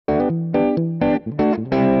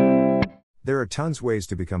There are tons ways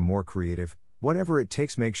to become more creative. Whatever it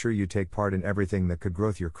takes, make sure you take part in everything that could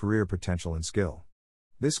grow your career potential and skill.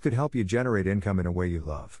 This could help you generate income in a way you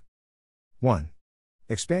love. 1.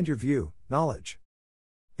 Expand your view, knowledge.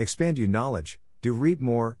 Expand your knowledge, do read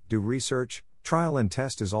more, do research, trial and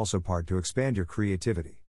test is also part to expand your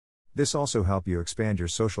creativity. This also help you expand your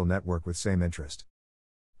social network with same interest.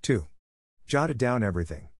 2. Jot it down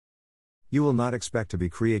everything. You will not expect to be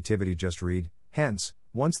creativity just read, hence,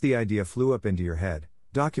 once the idea flew up into your head,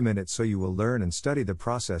 document it so you will learn and study the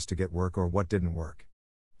process to get work or what didn't work.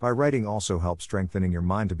 By writing also helps strengthening your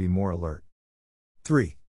mind to be more alert.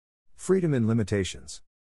 3. Freedom in limitations.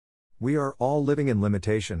 We are all living in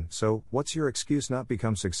limitation, so what's your excuse not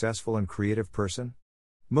become successful and creative person?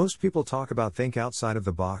 Most people talk about think outside of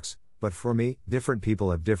the box, but for me, different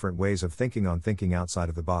people have different ways of thinking on thinking outside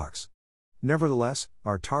of the box. Nevertheless,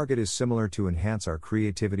 our target is similar: to enhance our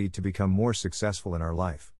creativity to become more successful in our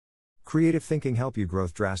life. Creative thinking help you grow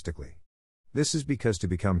drastically. This is because to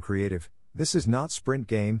become creative, this is not sprint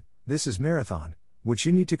game, this is marathon, which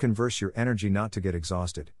you need to converse your energy not to get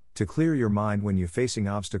exhausted, to clear your mind when you're facing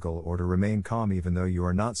obstacle, or to remain calm even though you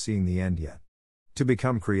are not seeing the end yet. To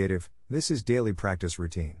become creative, this is daily practice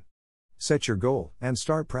routine. Set your goal, and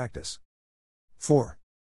start practice. 4.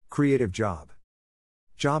 Creative job.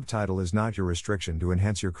 Job title is not your restriction to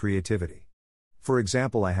enhance your creativity. For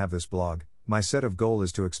example, I have this blog, my set of goal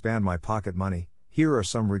is to expand my pocket money, here are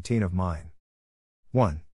some routine of mine.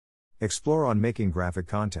 1. Explore on making graphic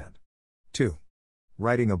content. 2.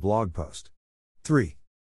 Writing a blog post. 3.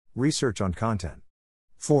 Research on content.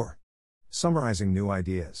 4. Summarizing new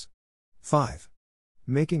ideas. 5.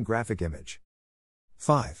 Making graphic image.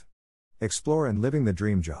 5. Explore and living the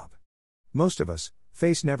dream job. Most of us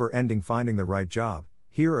face never-ending finding the right job.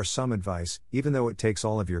 Here are some advice: even though it takes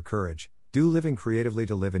all of your courage, do living creatively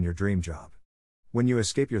to live in your dream job. When you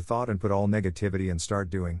escape your thought and put all negativity and start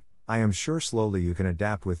doing, I am sure slowly you can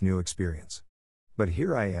adapt with new experience. But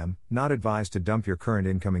here I am, not advised to dump your current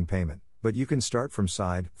incoming payment, but you can start from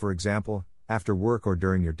side. For example, after work or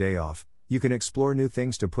during your day off, you can explore new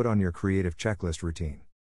things to put on your creative checklist routine.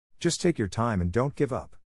 Just take your time and don't give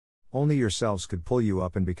up. Only yourselves could pull you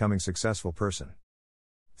up in becoming successful person.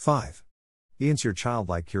 5. Enhance your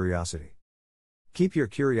childlike curiosity. Keep your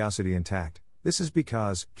curiosity intact. This is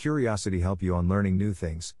because curiosity help you on learning new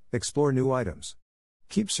things, explore new items.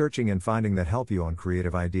 Keep searching and finding that help you on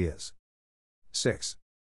creative ideas. 6.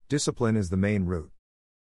 Discipline is the main root.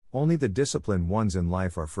 Only the disciplined ones in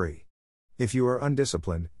life are free. If you are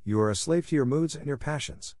undisciplined, you are a slave to your moods and your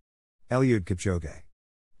passions. Eliud Kipchoge.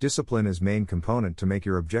 Discipline is main component to make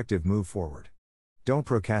your objective move forward. Don't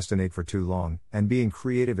procrastinate for too long, and being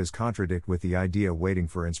creative is contradict with the idea waiting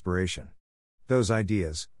for inspiration. Those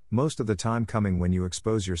ideas, most of the time coming when you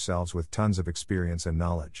expose yourselves with tons of experience and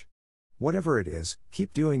knowledge. Whatever it is,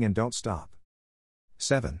 keep doing and don't stop.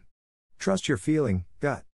 7. Trust your feeling,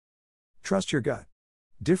 gut. Trust your gut.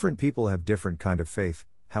 Different people have different kind of faith,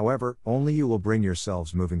 however, only you will bring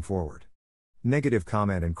yourselves moving forward. Negative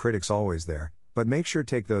comment and critics always there, but make sure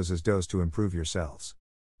take those as dose to improve yourselves.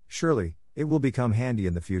 Surely, it will become handy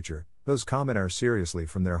in the future. Those comment are seriously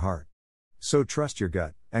from their heart. So trust your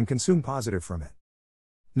gut, and consume positive from it.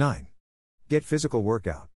 9. Get physical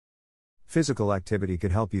workout. Physical activity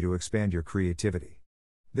could help you to expand your creativity.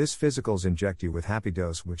 This physicals inject you with happy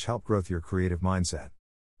dose which help growth your creative mindset.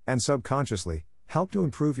 And subconsciously, help to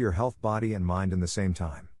improve your health body and mind in the same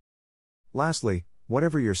time. Lastly,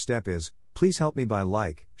 whatever your step is, please help me by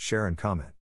like, share and comment.